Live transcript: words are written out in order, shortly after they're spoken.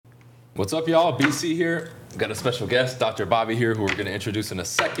What's up, y'all? BC here. Got a special guest, Dr. Bobby here, who we're going to introduce in a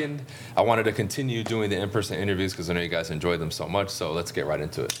second. I wanted to continue doing the in-person interviews because I know you guys enjoy them so much, so let's get right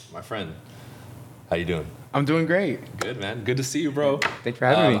into it. My friend, how you doing? I'm doing great. Good, man. Good to see you, bro. Thanks for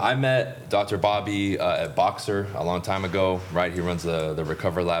having me. I met Dr. Bobby at Boxer a long time ago, right? He runs the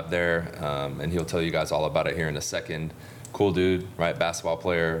RECVR lab there, and he'll tell you guys all about it here in a second. Cool dude, right? Basketball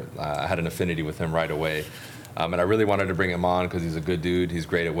player. I had an affinity with him right away. And I really wanted to bring him on because he's a good dude. He's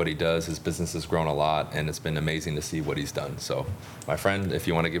great at what he does. His business has grown a lot, and it's been amazing to see what he's done. So, my friend, if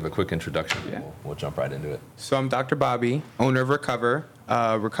you want to give a quick introduction, we'll jump right into it. So I'm Dr. Bobby, owner of RECVR.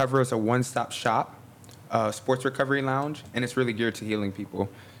 RECVR is a one-stop shop, sports recovery lounge, and it's really geared to healing people.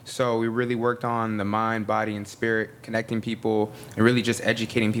 So we really worked on the mind, body, and spirit, connecting people, and really just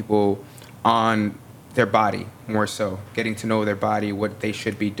educating people on their body more so, getting to know their body, what they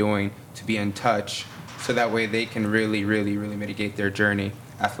should be doing to be in touch, so that way they can really mitigate their journey,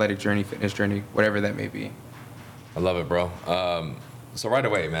 athletic journey, fitness journey, whatever that may be. I love it, bro. So right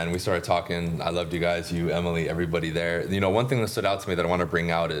away, man, we started talking. I loved you guys, you, Emily, everybody there. You know, one thing that stood out to me that I want to bring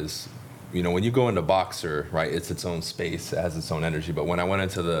out is, you know, when you go into Boxer, right, it's its own space, it has its own energy. But when I went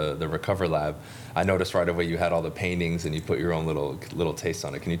into the RECVR lab, I noticed right away you had all the paintings and you put your own little taste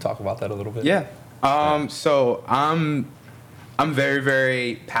on it. Can you talk about that a little bit? Yeah. So I'm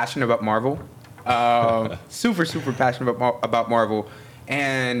very passionate about Marvel. Super passionate about Marvel,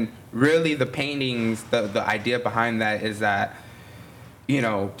 and really the paintings, the idea behind that is that, you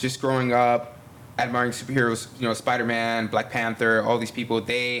know, just growing up admiring superheroes, you know, Spider-Man, Black Panther, all these people,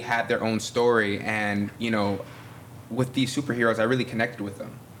 they had their own story, and you know, with these superheroes I really connected with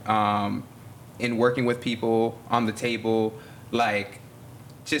them, in working with people on the table, like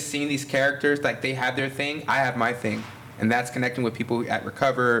just seeing these characters, like they have their thing, I have my thing, and that's connecting with people at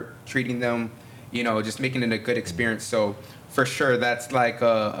RECVR, treating them, you know, just making it a good experience. So for sure, that's like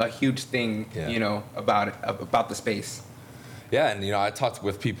a huge thing, you know, about the space. Yeah, and you know, I talk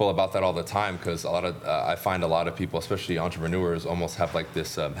with people about that all the time because I find a lot of people, especially entrepreneurs, almost have like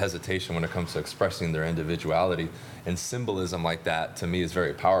this hesitation when it comes to expressing their individuality, and symbolism like that to me is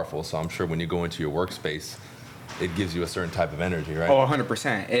very powerful. So I'm sure when you go into your workspace, it gives you a certain type of energy, right? Oh,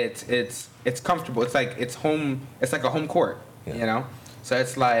 100%. It's comfortable. It's like it's home. It's like a home court, you know. So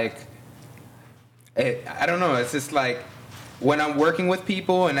it's like, I don't know. It's just like when I'm working with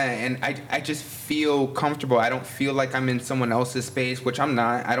people and I just feel comfortable. I don't feel like I'm in someone else's space, which I'm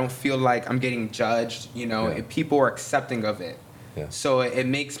not. I don't feel like I'm getting judged. You know, people are accepting of it. Yeah. So it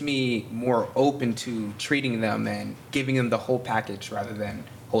makes me more open to treating them and giving them the whole package rather than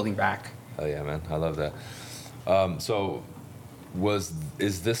holding back. Oh yeah, man, I love that. So,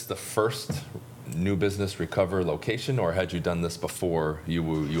 is this the first new business RECVR location, or had you done this before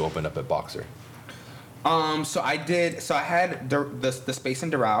you opened up at Boxer? So I did. So I had the space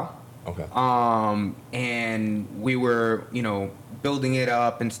in Doral. Okay. And we were, you know, building it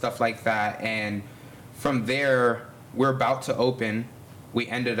up and stuff like that. And from there, we're about to open. We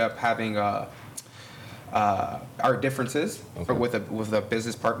ended up having our differences with a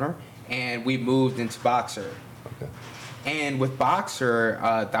business partner, and we moved into Boxer. And with Boxer,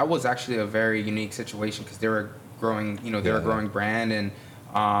 that was actually a very unique situation because they were growing, you know, they're a growing brand, and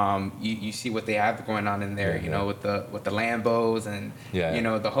you see what they have going on in there, you know, with the Lambos and you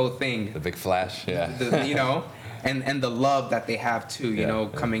know, the whole thing, the big flash, you know, and the love that they have too, you know,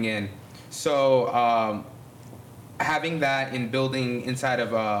 coming in. So having that in building inside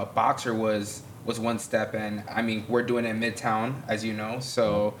of Boxer was one step, and I mean, we're doing it in Midtown, as you know,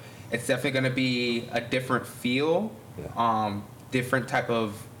 so it's definitely going to be a different feel, different type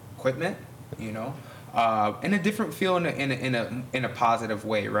of equipment, you know. And a different feel in a positive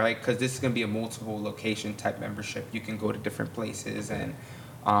way, right? Because this is going to be a multiple location type membership. You can go to different places, and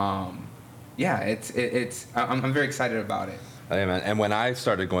it's I'm very excited about it. Hey, man. And when I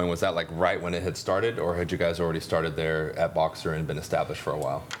started going, was that like right when it had started, or had you guys already started there at Boxer and been established for a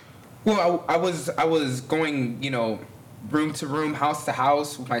while? Well, I was going, you know, room to room, house to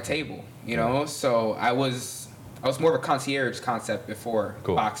house with my table, you know. So I was more of a concierge concept before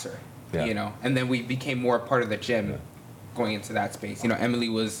Boxer. You know, and then we became more part of the gym going into that space. You know, Emily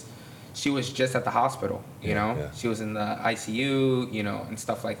she was just at the hospital, you know, she was in the ICU, you know, and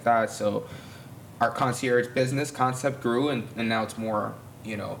stuff like that. So our concierge business concept grew, and now it's more,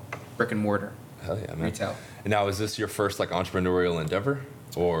 you know, brick and mortar. Hell yeah, man. Retail. And now, is this your first like entrepreneurial endeavor,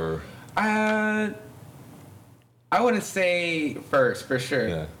 or? I wouldn't say first, for sure.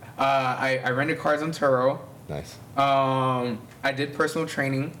 Yeah. I rented cars on Turo. Nice. I did personal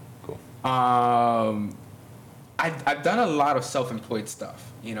training. Cool. I I've done a lot of self-employed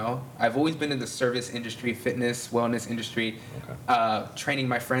stuff, you know. I've always been in the service industry, fitness, wellness industry, training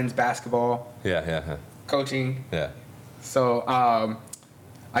my friends basketball, coaching. Yeah. So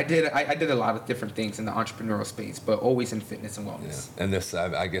I did a lot of different things in the entrepreneurial space, but always in fitness and wellness. Yeah. And this,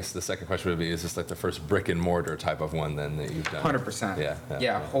 I guess, the second question would be: is this like the first brick and mortar type of one then that you've done? 100%.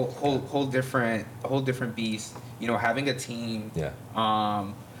 Yeah. Whole different beast. You know, having a team. Yeah.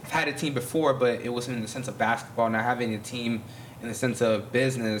 I've had a team before, but it wasn't in the sense of basketball. Now having a team in the sense of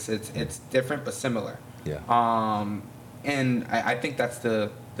business, it's different but similar. Yeah. And I think that's the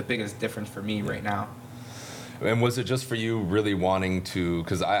biggest difference for me right now. And was it just for you really wanting to,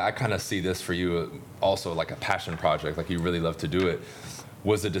 because I kind of see this for you also like a passion project, like you really love to do it.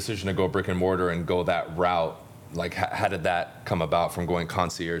 Was the decision to go brick and mortar and go that route, like how did that come about from going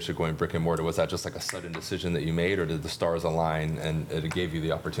concierge to going brick and mortar? Was that just like a sudden decision that you made, or did the stars align and it gave you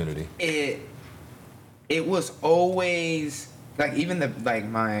the opportunity? It was always, like even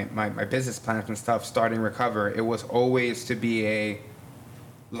my business plans and stuff, starting Recover, it was always to be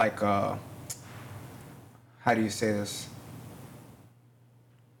how do you say this?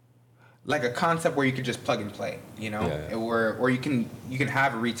 Like a concept where you could just plug and play, you know, or you can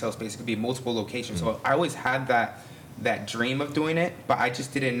have a retail space. It could be multiple locations. So I always had that dream of doing it, but I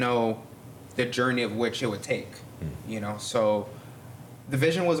just didn't know the journey of which it would take, you know. So the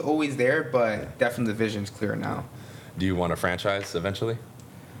vision was always there, but definitely the vision's clear now. Do you want a franchise eventually?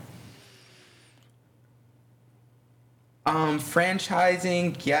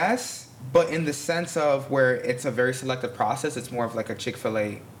 Franchising, yes. But in the sense of where it's a very selective process, it's more of like a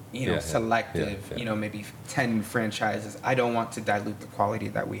Chick-fil-A, selective, maybe 10 franchises. I don't want to dilute the quality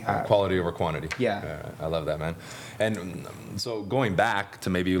that we have. Quality over quantity. Yeah. I love that, man. And so going back to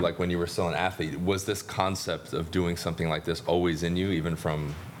maybe like when you were still an athlete, was this concept of doing something like this always in you, even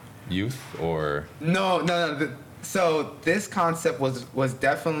from youth, or? No. So this concept was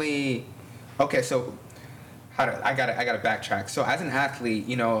definitely, okay, so I gotta backtrack. So as an athlete,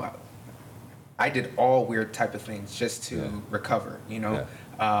 you know, I did all weird type of things just to recover, you know.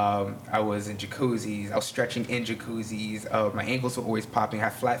 I was in jacuzzis. I was stretching in jacuzzis. My ankles were always popping. I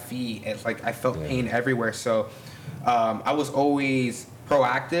had flat feet. It's like I felt pain everywhere. So I was always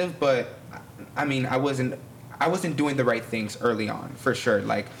proactive, but I mean, I wasn't doing the right things early on, for sure.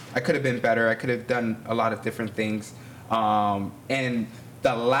 Like I could have been better. I could have done a lot of different things. And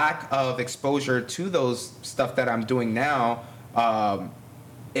the lack of exposure to those stuff that I'm doing now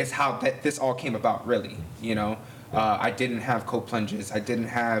is how this all came about, really, you know. I didn't have cold plunges. I didn't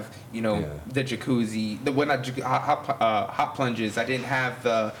have, the jacuzzi, hot plunges. I didn't have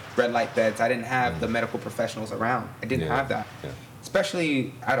the red light beds. I didn't have the medical professionals around. I didn't have that,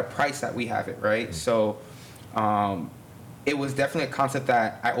 especially at a price that we have it, right? So it was definitely a concept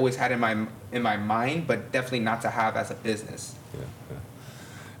that I always had in my mind, but definitely not to have as a business.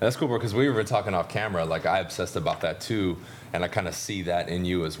 That's cool, bro, because we were talking off camera. Like, I obsessed about that too, and I kind of see that in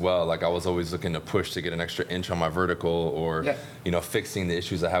you as well. Like, I was always looking to push to get an extra inch on my vertical, or fixing the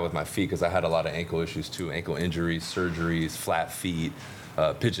issues I had with my feet, because I had a lot of ankle issues too, ankle injuries, surgeries, flat feet,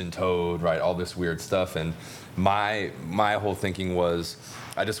 pigeon-toed, right, all this weird stuff. And my whole thinking was,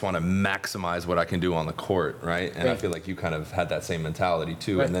 I just want to maximize what I can do on the court, right? And I feel like you kind of had that same mentality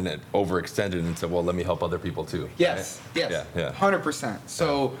too, and then it overextended and said, well, let me help other people too. Yes, right? yes, 100%.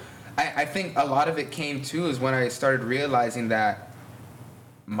 So I think a lot of it came too is when I started realizing that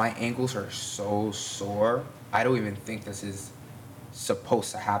my ankles are so sore. I don't even think this is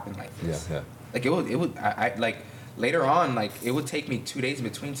supposed to happen like this. Like it would. I like later on, like it would take me 2 days in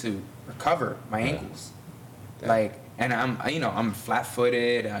between to recover my ankles. Like. And I'm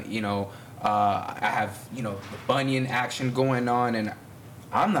flat-footed. I have the bunion action going on, and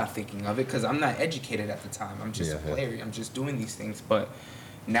I'm not thinking of it because I'm not educated at the time. I'm just a player. I'm just doing these things. But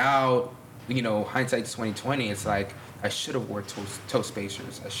now, hindsight's 2020. It's like I should have wore toe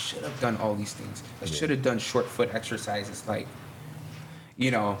spacers. I should have done all these things. I should have done short foot exercises. Like,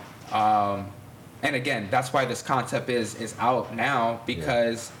 and again, that's why this concept is out now,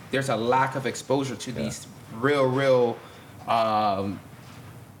 because there's a lack of exposure to these real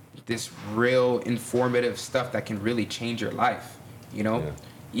this real informative stuff that can really change your life,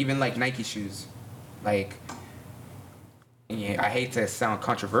 even like Nike shoes. Like, I hate to sound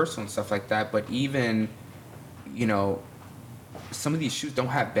controversial and stuff like that, but even some of these shoes don't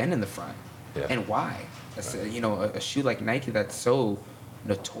have bend in the front. And why? A shoe like Nike that's so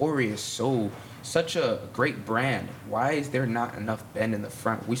notorious, such a great brand, why is there not enough bend in the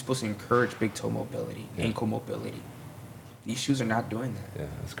front? We're supposed to encourage big toe mobility, ankle mobility. These shoes are not doing that.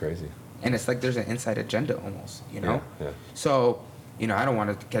 That's crazy. And it's like there's an inside agenda almost, So, I don't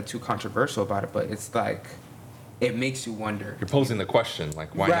want to get too controversial about it, but it's like it makes you wonder. You're posing the question,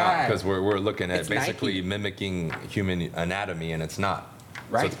 like, why not? Right. Because we're looking at It's basically Nike. mimicking human anatomy, and it's not.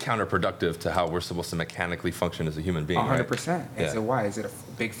 Right. So it's counterproductive to how we're supposed to mechanically function as a human being. 100%. Right? Is it why? Is it a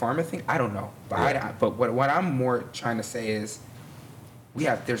big pharma thing? I don't know. But Yeah. but what I'm more trying to say is,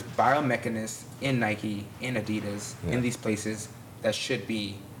 there's biomechanists in Nike, in Adidas, Yeah. in these places that should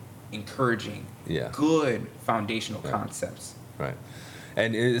be encouraging Yeah. good foundational concepts. Right.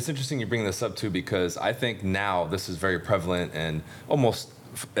 And it's interesting you bring this up too, because I think now this is very prevalent and almost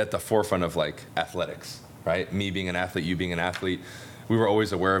at the forefront of like athletics, right? Me being an athlete, you being an athlete. We were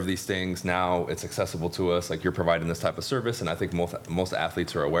always aware of these things. Now it's accessible to us. Like, you're providing this type of service, and I think most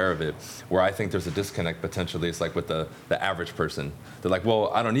athletes are aware of it. Where I think there's a disconnect potentially, it's like with the average person. They're like,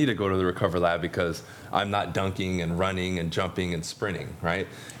 well, I don't need to go to the Recover Lab because I'm not dunking and running and jumping and sprinting, right?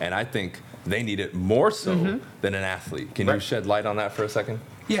 And I think they need it more so than an athlete. Can you shed light on that for a second?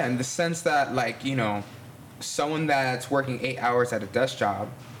 Yeah, in the sense that, like, someone that's working 8 hours at a desk job,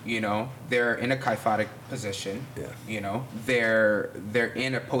 they're in a kyphotic position. Yeah. They're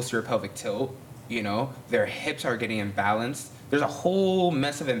in a posterior pelvic tilt. Their hips are getting imbalanced. There's a whole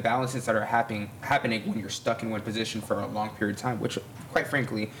mess of imbalances that are happening when you're stuck in one position for a long period of time. Which, quite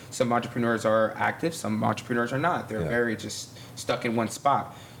frankly, some entrepreneurs are active, some entrepreneurs are not. They're very just stuck in one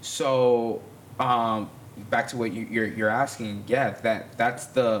spot. So, back to what you're asking, that's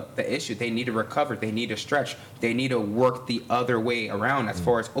the issue. They need to recover. They need to stretch. They need to work the other way around as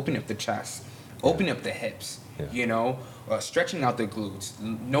far as opening up the chest, opening up the hips, stretching out the glutes,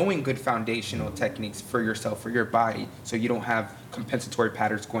 knowing good foundational techniques for yourself, for your body, so you don't have compensatory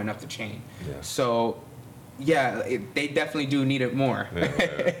patterns going up the chain. Yeah. So, they definitely do need it more.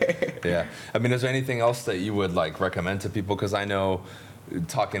 Yeah. I mean, is there anything else that you would like recommend to people? Because I know,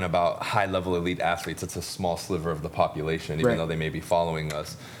 talking about high-level elite athletes, it's a small sliver of the population, even though they may be following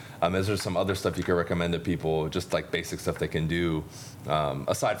us. Is there some other stuff you could recommend to people, just like basic stuff they can do,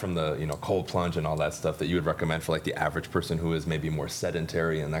 aside from the cold plunge and all that stuff, that you would recommend for like the average person who is maybe more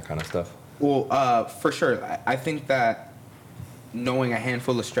sedentary and that kind of stuff? Well, for sure. I think that knowing a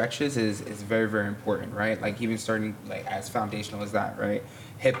handful of stretches is very, very important, right? Like, even starting like as foundational as that, right?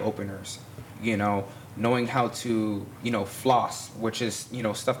 Hip openers, knowing how to, floss, which is,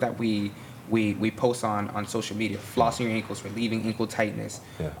 stuff that we post on social media. Flossing your ankles, relieving ankle tightness,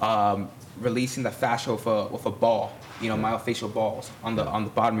 releasing the fascia with a ball, myofascial balls on the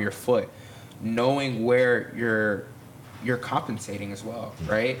bottom of your foot, knowing where you're compensating as well,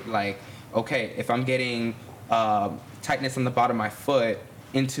 right? Like, okay, if I'm getting tightness on the bottom of my foot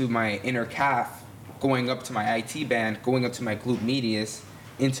into my inner calf, going up to my IT band, going up to my glute medius,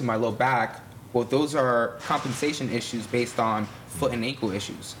 into my low back, well, those are compensation issues based on foot and ankle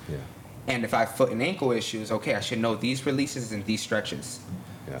issues. Yeah. And if I have foot and ankle issues, okay, I should know these releases and these stretches.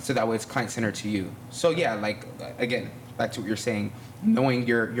 Yeah. So that way it's client-centered to you. So like, again, back to what you're saying, knowing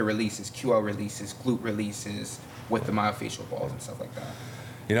your releases, QL releases, glute releases with the myofascial balls and stuff like that.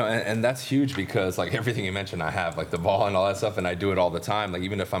 And that's huge, because like everything you mentioned, I have like the ball and all that stuff, and I do it all the time. Like,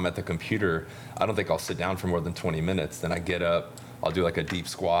 even if I'm at the computer, I don't think I'll sit down for more than 20 minutes. Then I get up, I'll do like a deep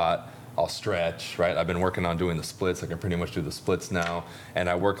squat, I'll stretch, right? I've been working on doing the splits. I can pretty much do the splits now. And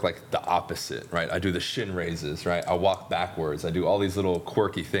I work like the opposite, right? I do the shin raises, right? I walk backwards. I do all these little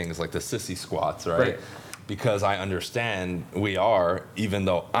quirky things like the sissy squats, right? Because I understand we are, even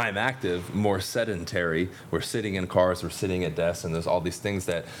though I'm active, more sedentary. We're sitting in cars, we're sitting at desks, and there's all these things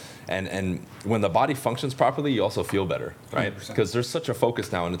that, and when the body functions properly, you also feel better, right? 100%. Because there's such a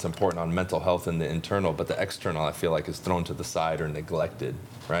focus now, and it's important on mental health and the internal, but the external, I feel like, is thrown to the side or neglected,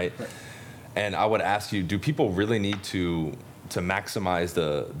 right? And I would ask you, do people really need to maximize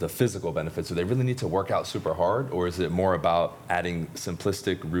the physical benefits? Do they really need to work out super hard, or is it more about adding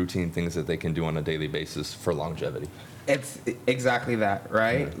simplistic routine things that they can do on a daily basis for longevity? It's exactly that,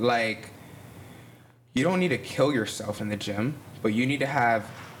 right? Yeah. Like, you don't need to kill yourself in the gym, but you need to have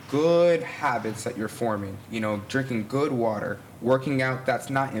good habits that you're forming, drinking good water, working out that's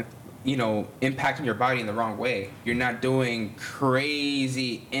not impacting your body in the wrong way. You're not doing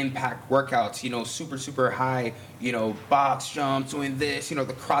crazy impact workouts, super, super high, box jumps, doing this, the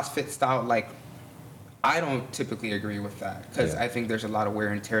CrossFit style. Like, I don't typically agree with that, because I think there's a lot of wear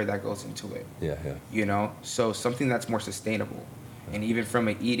and tear that goes into it. So something that's more sustainable. And even from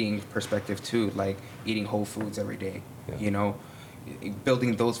an eating perspective too, like eating whole foods every day,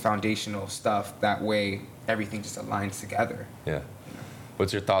 building those foundational stuff, that way everything just aligns together.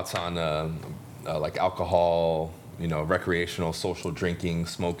 What's your thoughts on like alcohol, recreational, social drinking,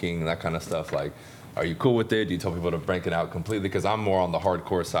 smoking, that kind of stuff? Like, are you cool with it? Do you tell people to break it out completely? Because I'm more on the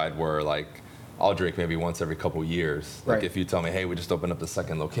hardcore side, where like I'll drink maybe once every couple years. Like Right. if you tell me, hey, we just opened up the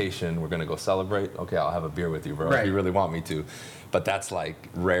second location, we're gonna go celebrate. Okay, I'll have a beer with you, bro, if Right. you really want me to. But that's like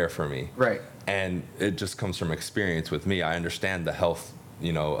rare for me. Right. And it just comes from experience with me. I understand the health,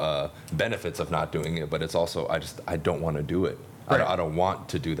 benefits of not doing it, but it's also I don't want to do it. Right. I don't want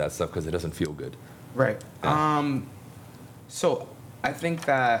to do that stuff because it doesn't feel good. Right. Yeah. So I think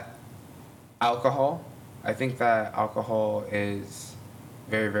that alcohol is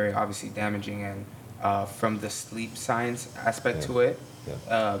very, very obviously damaging, and from the sleep science aspect Yeah. to it,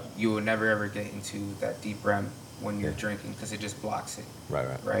 Yeah. you will never ever get into that deep REM when you're Yeah. drinking because it just blocks it, Right.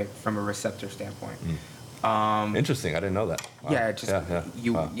 right, from a receptor standpoint. Interesting. I didn't know that. Wow. Yeah, just Wow.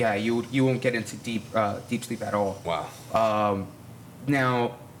 you won't get into deep sleep at all. Wow.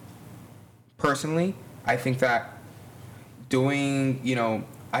 Now, personally, I think that doing,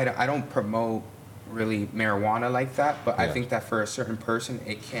 I don't promote really marijuana like that, but I Yeah. think that for a certain person,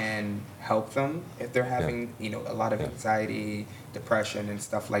 it can help them if they're having, a lot of Yeah. anxiety, depression, and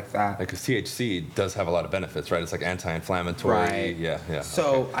stuff like that. Like, 'cause THC does have a lot of benefits, right? It's like anti-inflammatory. Right. Yeah. Yeah.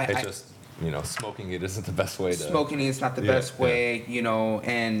 So okay. It's I- just, smoking it isn't the best way to. Smoking is not the Yeah, best way,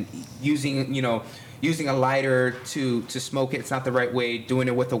 and using a lighter to smoke it, it's not the right way. Doing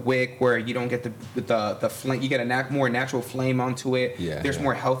it with a wick where you don't get the flame, you get a more natural flame onto it. Yeah, There's yeah.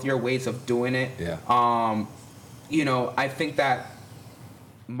 more healthier ways of doing it. Yeah. I think that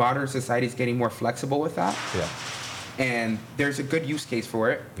modern society is getting more flexible with that, Yeah. and there's a good use case for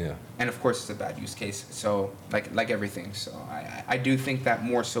it. Yeah. And of course, it's a bad use case. So like everything. So I do think that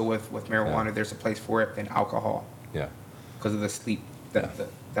more so with marijuana, Yeah. there's a place for it than alcohol Yeah. because of the sleep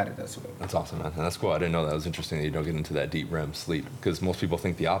that it does to it. That's awesome, man. And that's cool. I didn't know that. It was interesting that you don't get into that deep REM sleep because most people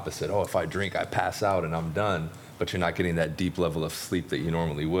think the opposite. Oh, if I drink, I pass out and I'm done. But you're not getting that deep level of sleep that you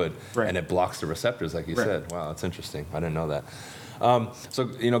normally would. Right. And it blocks the receptors, like you Right. said. Wow, that's interesting. I didn't know that. So,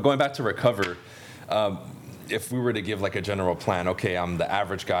 going back to recover, if we were to give like a general plan, okay, I'm the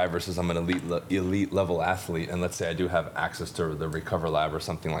average guy versus I'm an elite level athlete, and let's say I do have access to the Recover Lab or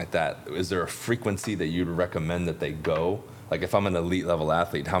something like that, is there a frequency that you'd recommend that they go? Like if I'm an elite level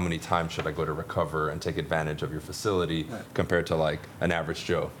athlete, how many times should I go to Recover and take advantage of your facility Right. compared to like an average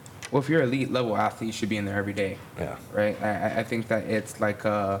Joe? Well, if you're an elite level athlete, you should be in there every day. Yeah. Right. I think that it's like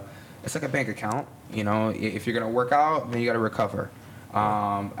a bank account. If you're gonna work out, then you got to recover.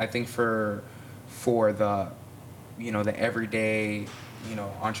 I think for the the everyday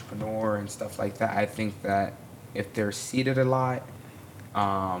entrepreneur and stuff like that, I think that if they're seated a lot,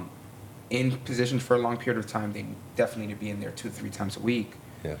 in positions for a long period of time, they definitely need to be in there 2 to 3 times a week.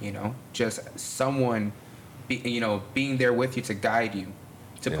 Yeah. Just someone being there with you to guide you,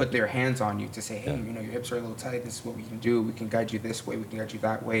 to Yeah. put their hands on you, to say, hey, Yeah. your hips are a little tight, this is what we can do, we can guide you this way, we can guide you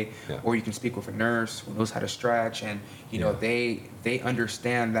that way. Yeah. Or you can speak with a nurse who knows how to stretch, and Yeah. they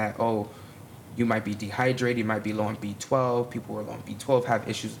understand that, oh, you might be dehydrated, you might be low on B12, people who are low on B12 have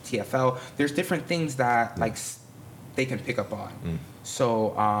issues with TFL. There's different things that they can pick up on.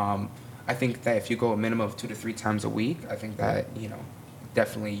 So I think that if you go a minimum of 2 to 3 times a week, I think that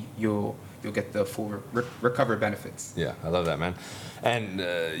definitely you'll get the full recover benefits. Yeah, I love that, man. And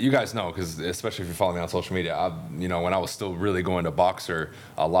you guys know, because especially if you follow me on social media, when I was still really going to Boxer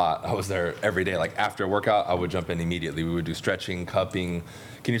a lot, I was there every day. Like after a workout, I would jump in immediately. We would do stretching, cupping.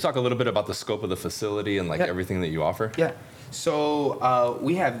 Can you talk a little bit about the scope of the facility and like Yeah. everything that you offer? Yeah. So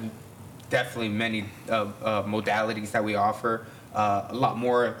we have definitely many modalities that we offer. A lot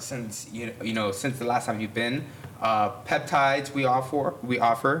more since since the last time you've been. Peptides we offer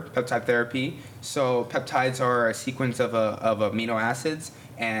peptide therapy. So peptides are a sequence of amino acids,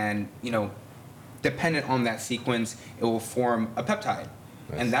 and dependent on that sequence, it will form a peptide.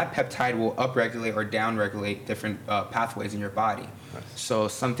 Nice. And that peptide will upregulate or downregulate different pathways in your body. Nice. So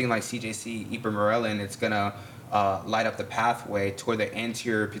something like CJC, ipamorelin, it's gonna light up the pathway toward the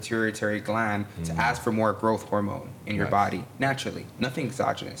anterior pituitary gland to ask for more growth hormone in your Nice. bone naturally, nothing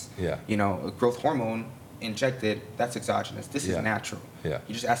exogenous. Yeah. A growth hormone injected, that's exogenous. This Yeah. is natural. Yeah.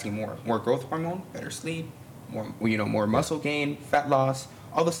 You're just asking more growth hormone, better sleep, more muscle gain, fat loss,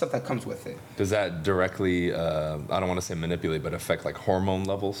 all the stuff that comes with it. Does that directly, I don't want to say manipulate, but affect like hormone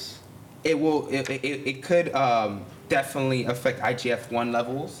levels? It will. It could definitely affect IGF-1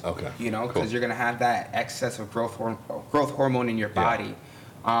 levels. Okay, because cool. you're gonna have that excess of growth hormone in your body.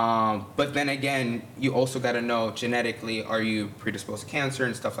 But then again, you also got to know genetically, are you predisposed to cancer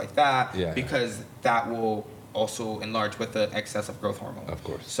and stuff like that? Yeah. Because that will also enlarge with the excess of growth hormone. Of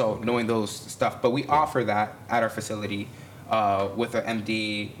course. So knowing those stuff, but we offer that at our facility. With our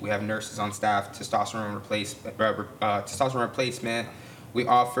MD, we have nurses on staff, testosterone replacement. We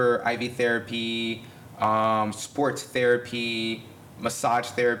offer IV therapy, sports therapy, massage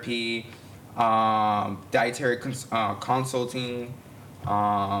therapy. dietary consulting,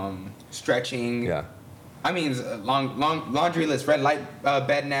 stretching. Yeah. I mean, it's a long laundry list. Red light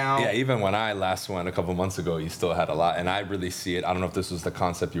bed now. Yeah, even when I last went a couple months ago, you still had a lot. And I really see it. I don't know if this was the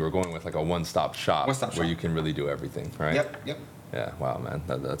concept you were going with, like a one-stop shop. One-stop where shop. you can really do everything, right? Yep. Yeah, wow, man.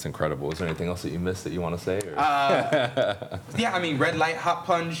 That's incredible. Is there anything else that you missed that you want to say? Or? Yeah, I mean, red light, hot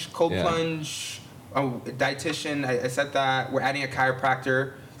plunge, cold Yeah. plunge, dietitian. I said that. We're adding a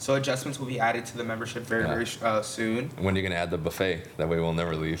chiropractor. So adjustments will be added to the membership very soon. When are you going to add the buffet? That way we'll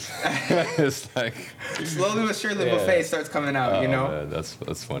never leave. It's like... Slowly but surely, the Yeah. buffet starts coming out, you know? Man,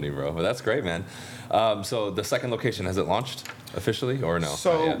 that's funny, bro. But that's great, man. So the second location, has it launched officially or no?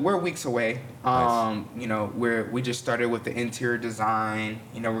 So Not yet? we're weeks away. Nice. You know, we just started with the interior design.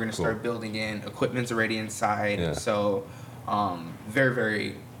 You know, we're gonna start building in. Equipment's already inside. Yeah. So very,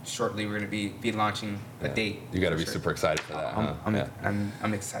 very shortly we're gonna be launching a date. You got to for be sure. super excited for that. Huh? Yeah.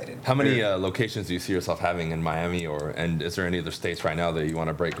 I'm excited. How many locations do you see yourself having in Miami, and is there any other states right now that you want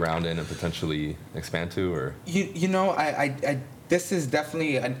to break ground in and potentially expand to, or? You know, I this is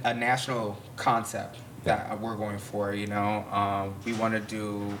definitely a national concept that we're going for. You know, we want to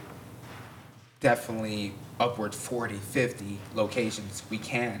do definitely upward 40, 50 locations. We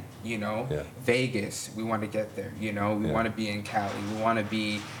can, you know. Yeah. Vegas, we want to get there. You know, we want to be in Cali. We want to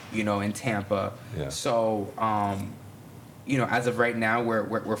be, you know, in Tampa. Yeah. So, you know, as of right now,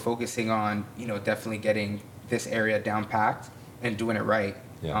 we're focusing on, you know, definitely getting this area down packed and doing it right.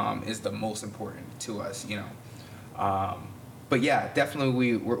 Yeah. Is the most important to us, you know. But yeah,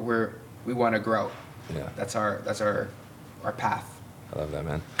 definitely we want to grow. Yeah. That's our path. I love that,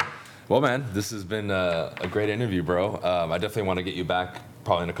 man. Well, man, this has been a great interview, bro. I definitely want to get you back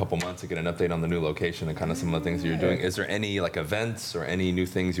probably in a couple months to get an update on the new location and kind of some of the things that you're doing. Is there any like events or any new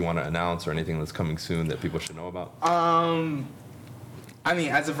things you want to announce or anything that's coming soon that people should know about? I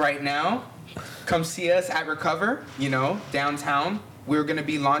mean, as of right now, come see us at Recover, you know, downtown. We're going to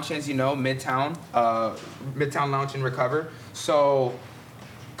be launching, as you know, Midtown Lounge and Recover. So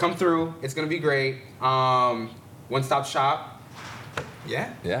come through. It's going to be great. One-stop shop.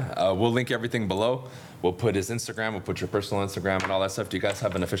 Yeah. Yeah. We'll link everything below. We'll put his Instagram. We'll put your personal Instagram and all that stuff. Do you guys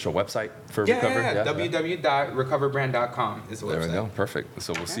have an official website for Recover? Yeah. www.recoverbrand.com is the website. There we go. Perfect.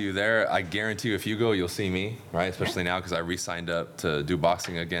 So we'll see you there. I guarantee you, if you go, you'll see me, right? Especially now because I re-signed up to do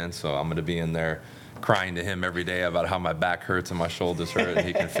boxing again. So I'm going to be in there crying to him every day about how my back hurts and my shoulders hurt, and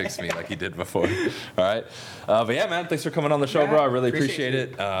he can fix me like he did before. All right. But yeah, man, thanks for coming on the show, bro. I really appreciate it.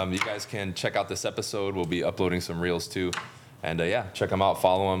 You guys can check out this episode. We'll be uploading some reels too. And yeah, check them out,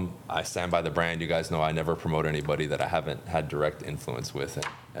 follow them. I stand by the brand. You guys know I never promote anybody that I haven't had direct influence with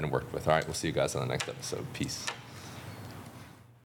and worked with. All right, we'll see you guys on the next episode. Peace.